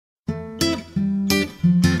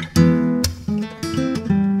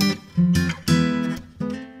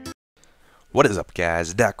What is up,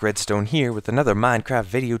 guys? DocRedstone here with another Minecraft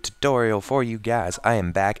video tutorial for you guys. I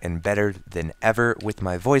am back and better than ever with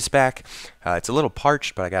my voice back. It's a little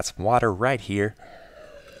parched, but I got some water right here.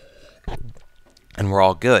 And we're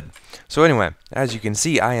all good. So anyway, as you can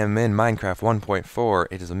see, I am in Minecraft 1.4.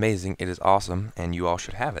 It is amazing, it is awesome, and you all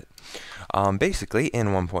should have it. Basically, in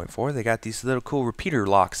 1.4, they got these little cool repeater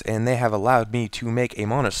locks, and they have allowed me to make a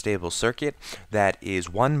monostable circuit that is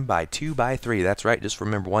 1 by 2 by 3. That's right, just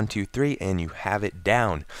remember 1, 2, 3, and you have it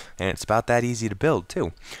down. And it's about that easy to build,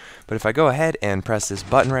 too. But if I go ahead and press this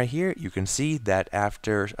button right here, you can see that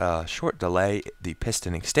after a short delay, the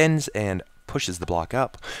piston extends and pushes the block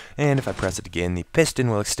up, and if I press it again, the piston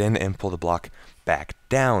will extend and pull the block back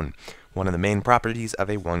down. One of the main properties of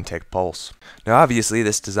a 1-tick pulse. Now obviously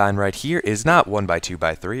this design right here is not 1 by 2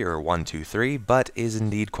 by 3 or 1, 2, 3, but is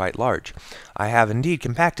indeed quite large. I have indeed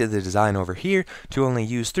compacted the design over here to only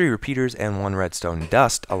use 3 repeaters and 1 redstone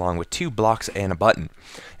dust, along with 2 blocks and a button.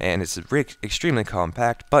 And it's extremely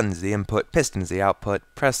compact. Button's the input, piston's the output.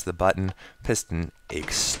 Press the button, piston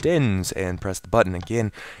extends, and press the button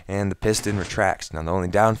again, and the piston retracts. Now the only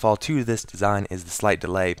downfall to this design is the slight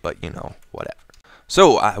delay, but you know, whatever.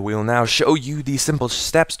 So I will now show you the simple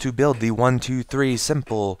steps to build the 1, 2, 3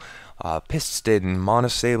 simple piston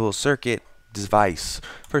monostable circuit device.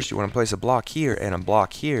 First, you want to place a block here and a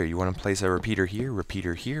block here. You want to place a repeater here,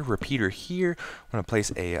 repeater here, repeater here. You want to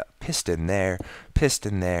place a piston there,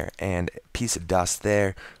 and a piece of dust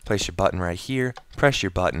there. Place your button right here. Press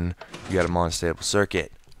your button. You got a monostable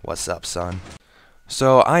circuit. What's up, son?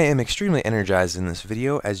 So I am extremely energized in this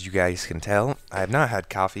video, as you guys can tell. I have not had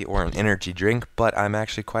coffee or an energy drink, but I'm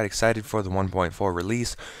actually quite excited for the 1.4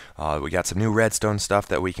 release. We got some new redstone stuff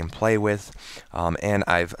that we can play with, and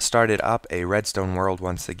I've started up a redstone world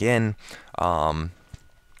once again.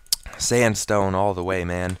 Sandstone all the way,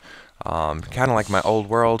 man. Kind of like my old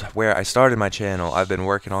world where I started my channel. I've been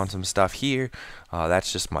working on some stuff here.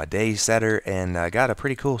 That's just my day setter, and I got a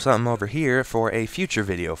pretty cool something over here for a future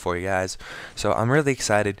video for you guys. So I'm really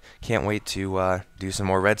excited. Can't wait to do some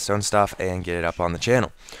more redstone stuff and get it up on the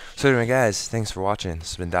channel. So anyway, guys, thanks for watching.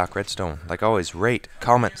 This has been DocRedstone. Like always, rate,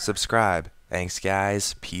 comment, subscribe. Thanks,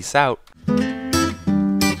 guys. Peace out.